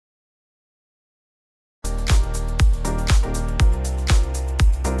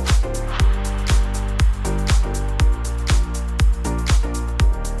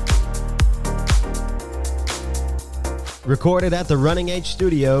Recorded at the Running H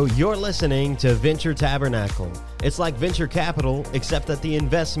Studio, you're listening to Venture Tabernacle. It's like venture capital, except that the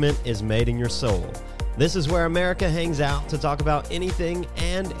investment is made in your soul. This is where America hangs out to talk about anything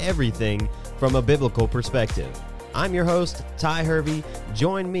and everything from a biblical perspective. I'm your host, Ty Hervey.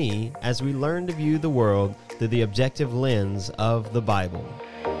 Join me as we learn to view the world through the objective lens of the Bible.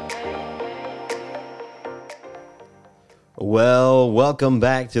 Well, welcome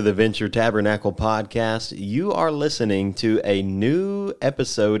back to the Venture Tabernacle podcast. You are listening to a new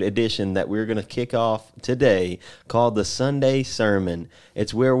episode edition that we're going to kick off today called the Sunday Sermon.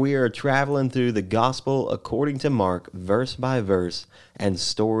 It's where we are traveling through the gospel according to Mark, verse by verse and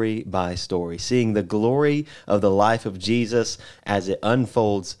story by story, seeing the glory of the life of Jesus as it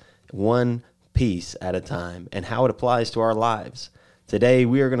unfolds one piece at a time and how it applies to our lives. Today,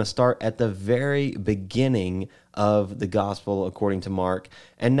 we are going to start at the very beginning of the gospel according to Mark.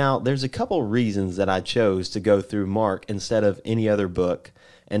 And now there's a couple reasons that I chose to go through Mark instead of any other book.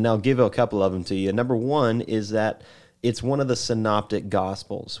 And I'll give a couple of them to you. Number one is that it's one of the synoptic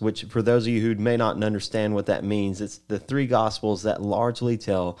gospels, which for those of you who may not understand what that means, it's the three gospels that largely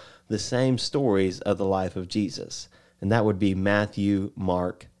tell the same stories of the life of Jesus. And that would be Matthew,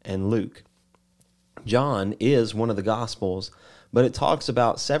 Mark, and Luke. John is one of the gospels, but it talks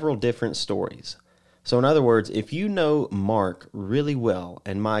about several different stories. So in other words, if you know Mark really well,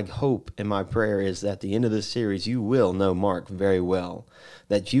 and my hope and my prayer is that at the end of this series, you will know Mark very well,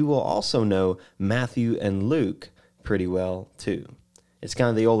 that you will also know Matthew and Luke pretty well too. It's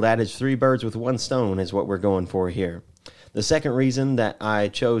kind of the old adage, 3 birds with 1 stone is what we're going for here. The second reason that I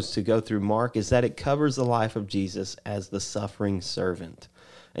chose to go through Mark is that it covers the life of Jesus as the suffering servant.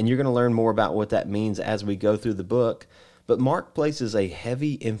 And you're going to learn more about what that means as we go through the book. But Mark places a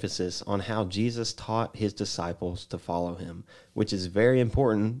heavy emphasis on how Jesus taught his disciples to follow him, which is very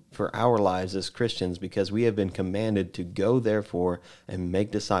important for our lives as Christians because we have been commanded to go, therefore, and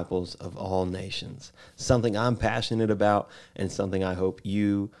make disciples of all nations. Something I'm passionate about and something I hope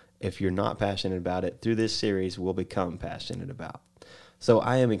you, if you're not passionate about it, through this series will become passionate about. So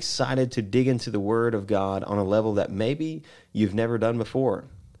I am excited to dig into the Word of God on a level that maybe you've never done before.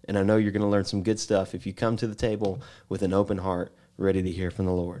 And I know you're going to learn some good stuff if you come to the table with an open heart, ready to hear from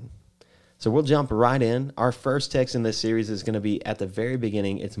the Lord. So we'll jump right in. Our first text in this series is going to be at the very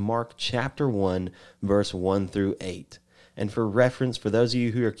beginning. It's Mark chapter 1, verse 1 through 8. And for reference, for those of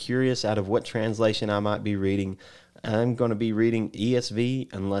you who are curious out of what translation I might be reading, I'm going to be reading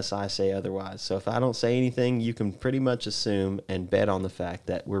ESV unless I say otherwise. So if I don't say anything, you can pretty much assume and bet on the fact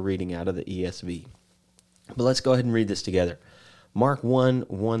that we're reading out of the ESV. But let's go ahead and read this together. Mark 1,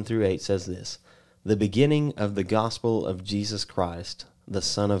 1 through 8 says this, "The beginning of the gospel of Jesus Christ, the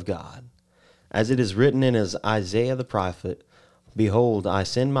Son of God. As it is written in Isaiah the prophet, Behold, I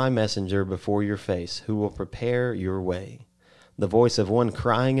send my messenger before your face, who will prepare your way. The voice of one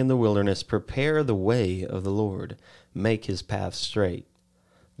crying in the wilderness, Prepare the way of the Lord, make his path straight.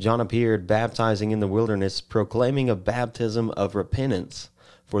 John appeared, baptizing in the wilderness, proclaiming a baptism of repentance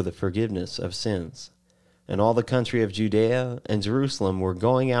for the forgiveness of sins. And all the country of Judea and Jerusalem were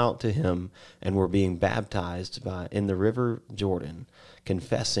going out to him and were being baptized in the river Jordan,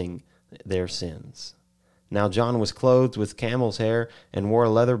 confessing their sins. Now John was clothed with camel's hair and wore a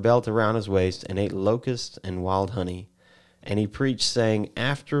leather belt around his waist and ate locusts and wild honey. And he preached, saying,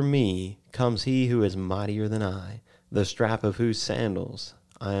 After me comes he who is mightier than I, the strap of whose sandals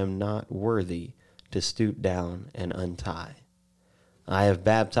I am not worthy to stoop down and untie. I have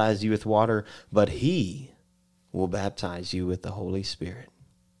baptized you with water, but he will baptize you with the Holy Spirit."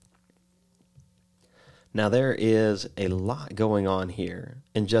 Now there is a lot going on here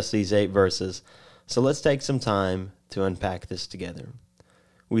in just these 8 verses, so let's take some time to unpack this together.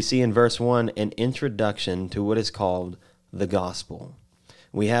 We see in verse 1 an introduction to what is called the gospel.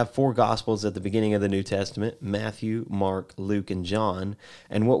 We have 4 gospels at the beginning of the New Testament, Matthew, Mark, Luke, and John,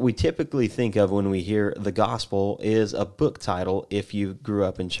 and what we typically think of when we hear the gospel is a book title if you grew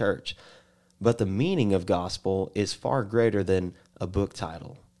up in church. But the meaning of gospel is far greater than a book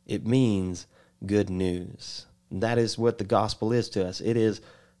title. It means good news. That is what the gospel is to us. It is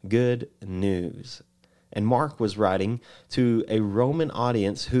good news. And Mark was writing to a Roman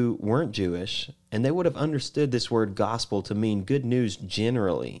audience who weren't Jewish, and they would have understood this word gospel to mean good news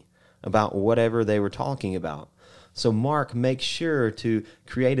generally about whatever they were talking about. So Mark makes sure to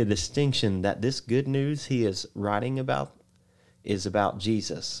create a distinction that this good news he is writing about is about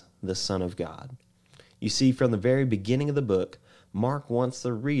Jesus, the Son of God. You see, from the very beginning of the book, Mark wants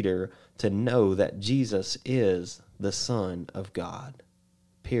the reader to know that Jesus is the Son of God,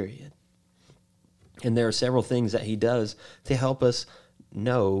 period. And there are several things that he does to help us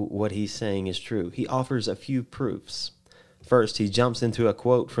know what he's saying is true. He offers a few proofs. First, he jumps into a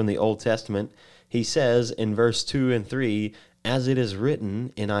quote from the Old Testament. He says in verse 2 and 3, "As it is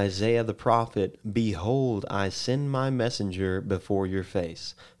written in Isaiah the prophet, Behold, I send my messenger before your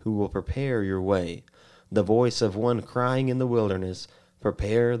face, who will prepare your way. The voice of one crying in the wilderness,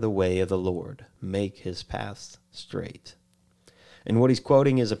 Prepare the way of the Lord, make his paths straight." And what he's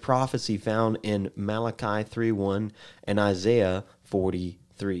quoting is a prophecy found in Malachi 3:1 and Isaiah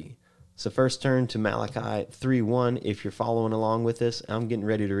 40:3. So first turn to Malachi 3:1 if you're following along with this. I'm getting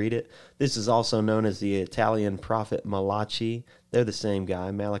ready to read it. This is also known as the Italian prophet Malachi. They're the same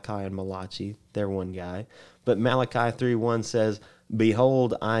guy, Malachi and Malachi. They're one guy. But Malachi 3:1 says,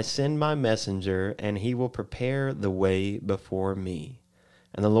 "Behold, I send my messenger, and he will prepare the way before me.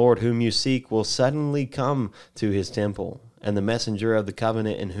 And the Lord whom you seek will suddenly come to his temple. And the messenger of the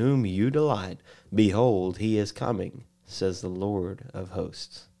covenant in whom you delight, behold, he is coming, says the Lord of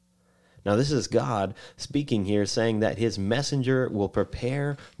hosts." Now this is God speaking here, saying that his messenger will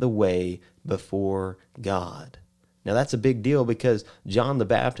prepare the way before God. Now that's a big deal because John the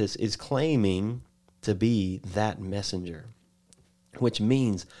Baptist is claiming to be that messenger, which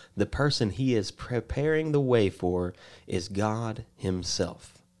means the person he is preparing the way for is God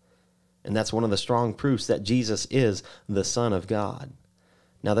himself. And that's one of the strong proofs that Jesus is the Son of God.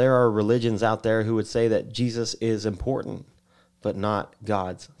 Now, there are religions out there who would say that Jesus is important, but not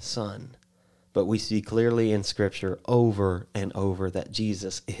God's Son. But we see clearly in Scripture over and over that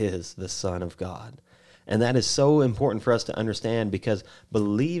Jesus is the Son of God. And that is so important for us to understand, because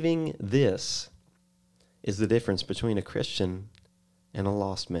believing this is the difference between a Christian and a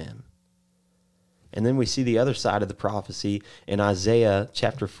lost man. And then we see the other side of the prophecy in Isaiah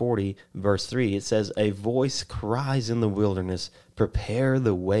chapter 40, verse 3. It says, "A voice cries in the wilderness, Prepare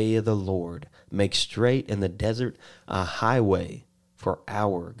the way of the Lord. Make straight in the desert a highway for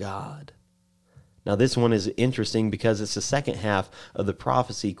our God." Now this one is interesting because it's the second half of the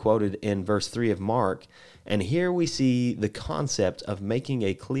prophecy quoted in verse 3 of Mark. And here we see the concept of making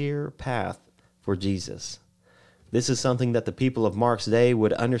a clear path for Jesus. This is something that the people of Mark's day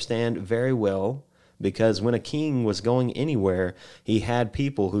would understand very well, because when a king was going anywhere, he had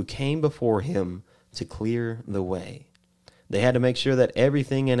people who came before him to clear the way. They had to make sure that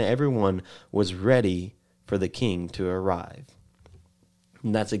everything and everyone was ready for the king to arrive.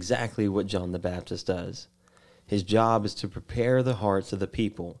 And that's exactly what John the Baptist does. His job is to prepare the hearts of the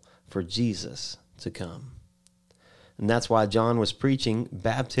people for Jesus to come. And that's why John was preaching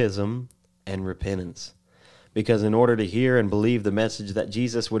baptism and repentance. Because in order to hear and believe the message that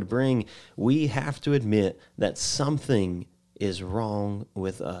Jesus would bring, we have to admit that something is wrong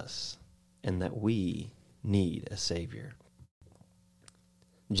with us and that we need a Savior.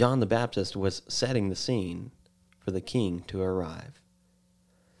 John the Baptist was setting the scene for the King to arrive.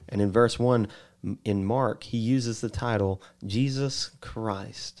 And in verse 1 in Mark, he uses the title, Jesus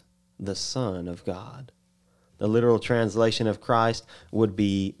Christ, the Son of God. The literal translation of Christ would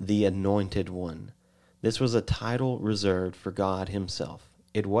be the Anointed One. This was a title reserved for God himself.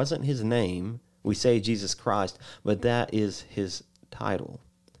 It wasn't his name. We say Jesus Christ, but that is his title.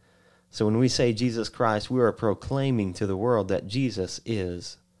 So when we say Jesus Christ, we are proclaiming to the world that Jesus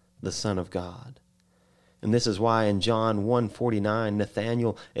is the Son of God. And this is why in John 1:49,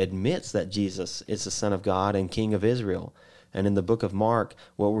 Nathanael admits that Jesus is the Son of God and King of Israel. And in the book of Mark,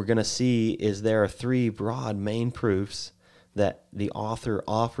 what we're going to see is there are three broad main proofs that the author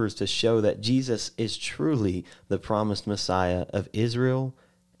offers to show that Jesus is truly the promised Messiah of Israel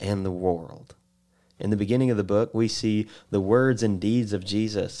and the world. In the beginning of the book, we see the words and deeds of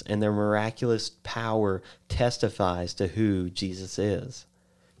Jesus, and their miraculous power testifies to who Jesus is.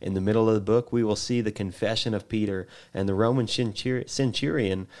 In the middle of the book, we will see the confession of Peter and the Roman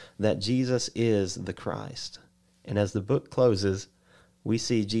centurion that Jesus is the Christ. And as the book closes, we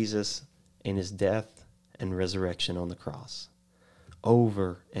see Jesus in his death and resurrection on the cross.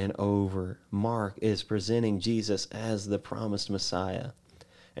 Over and over, Mark is presenting Jesus as the promised Messiah.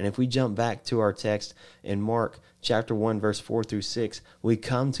 And if we jump back to our text in Mark chapter 1, verse 4 through 6, we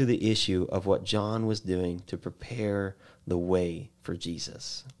come to the issue of what John was doing to prepare the way for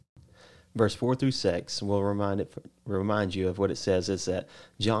Jesus. Verse 4 through 6 will remind you of what it says, is that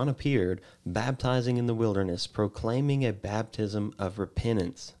John appeared baptizing in the wilderness, proclaiming a baptism of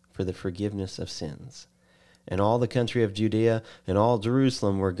repentance for the forgiveness of sins. And all the country of Judea and all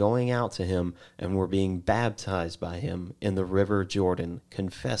Jerusalem were going out to him and were being baptized by him in the river Jordan,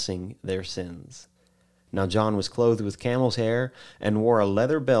 confessing their sins. Now John was clothed with camel's hair and wore a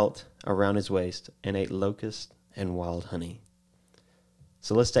leather belt around his waist and ate locusts and wild honey.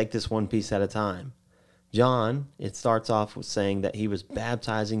 So let's take this one piece at a time. John, it starts off with saying that he was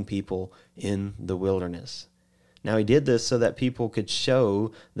baptizing people in the wilderness. Now, he did this so that people could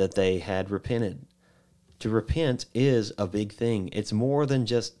show that they had repented. To repent is a big thing. It's more than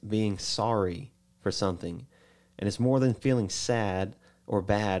just being sorry for something, and it's more than feeling sad or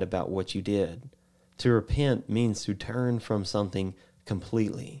bad about what you did. To repent means to turn from something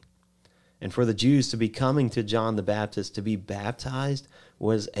completely. And for the Jews to be coming to John the Baptist to be baptized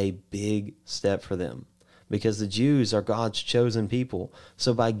was a big step for them, because the Jews are God's chosen people.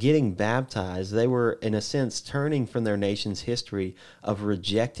 So by getting baptized, they were, in a sense, turning from their nation's history of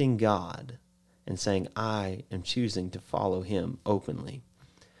rejecting God and saying, I am choosing to follow him openly.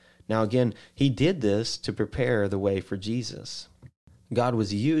 Now again, he did this to prepare the way for Jesus. God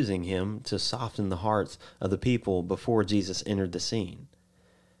was using him to soften the hearts of the people before Jesus entered the scene.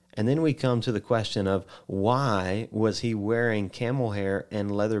 And then we come to the question of, why was he wearing camel hair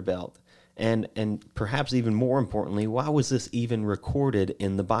and leather belt? And perhaps even more importantly, why was this even recorded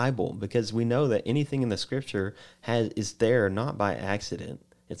in the Bible? Because we know that anything in the Scripture is there not by accident.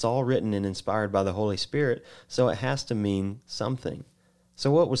 It's all written and inspired by the Holy Spirit, so it has to mean something.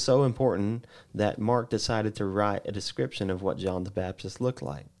 So what was so important that Mark decided to write a description of what John the Baptist looked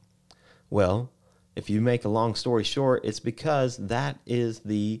like? Well, if you make a long story short, it's because that is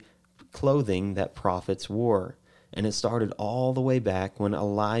the clothing that prophets wore. And it started all the way back when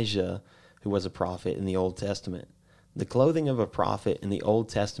Elijah, who was a prophet in the Old Testament. The clothing of a prophet in the Old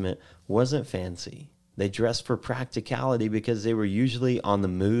Testament wasn't fancy. They dressed for practicality because they were usually on the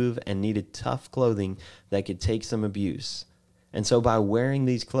move and needed tough clothing that could take some abuse. And so by wearing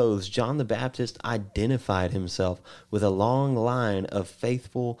these clothes, John the Baptist identified himself with a long line of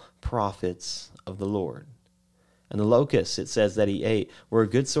faithful prophets of the Lord. And the locusts, it says, that he ate were a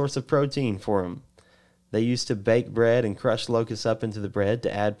good source of protein for him. They used to bake bread and crush locusts up into the bread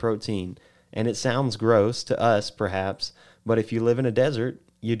to add protein. And it sounds gross to us, perhaps, but if you live in a desert,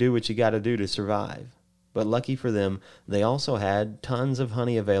 you do what you got to do to survive. But lucky for them, they also had tons of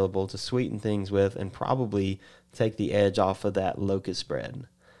honey available to sweeten things with and probably take the edge off of that locust bread.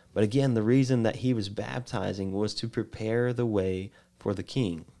 But again, the reason that he was baptizing was to prepare the way for the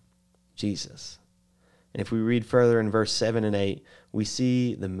King, Jesus. And if we read further in verse 7 and 8, we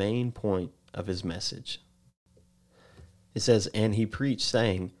see the main point of his message. It says, "And he preached,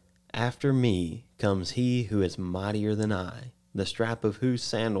 saying, After me comes he who is mightier than I, the strap of whose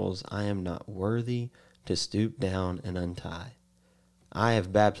sandals I am not worthy to stoop down and untie. I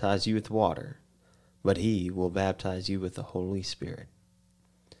have baptized you with water, but he will baptize you with the Holy Spirit."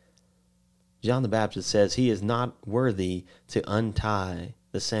 John the Baptist says he is not worthy to untie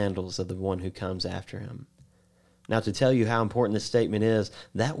the sandals of the one who comes after him. Now, to tell you how important this statement is,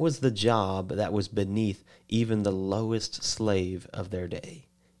 that was the job that was beneath even the lowest slave of their day.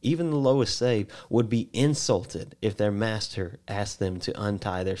 Even the lowest slave would be insulted if their master asked them to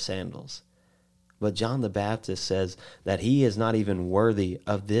untie their sandals. But John the Baptist says that he is not even worthy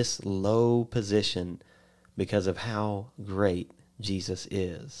of this low position because of how great Jesus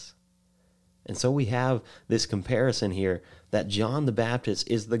is. And so we have this comparison here that John the Baptist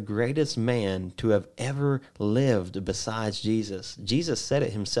is the greatest man to have ever lived besides Jesus. Jesus said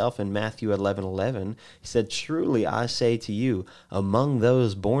it himself in Matthew 11:11. He said, "Truly I say to you, among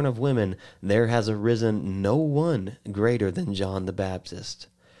those born of women, there has arisen no one greater than John the Baptist.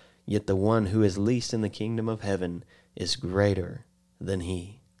 Yet the one who is least in the kingdom of heaven is greater than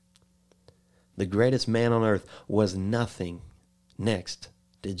he." The greatest man on earth was nothing next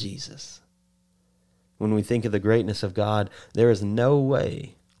to Jesus. When we think of the greatness of God, there is no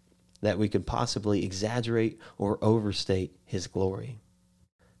way that we could possibly exaggerate or overstate his glory.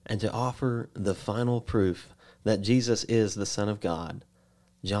 And to offer the final proof that Jesus is the Son of God,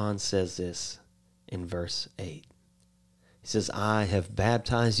 John says this in verse 8. He says, "I have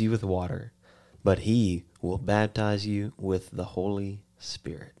baptized you with water, but he will baptize you with the Holy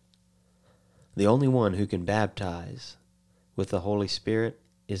Spirit." The only one who can baptize with the Holy Spirit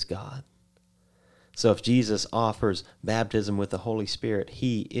is God. So if Jesus offers baptism with the Holy Spirit,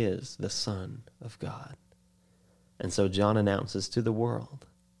 he is the Son of God. And so John announces to the world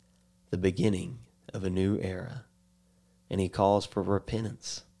the beginning of a new era, and he calls for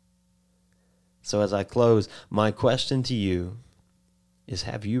repentance. So as I close, my question to you is,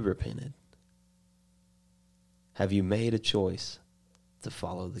 have you repented? Have you made a choice to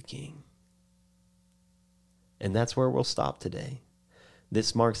follow the King? And that's where we'll stop today.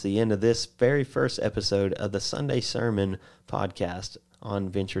 This marks the end of this very first episode of the Sunday Sermon podcast on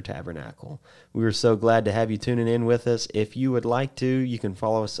Venture Tabernacle. We were so glad to have you tuning in with us. If you would like to, you can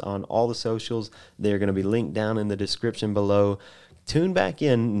follow us on all the socials. They're going to be linked down in the description below. tune back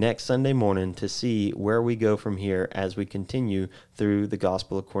in next Sunday morning to see where we go from here as we continue through the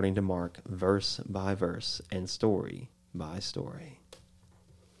Gospel according to Mark, verse by verse and story by story.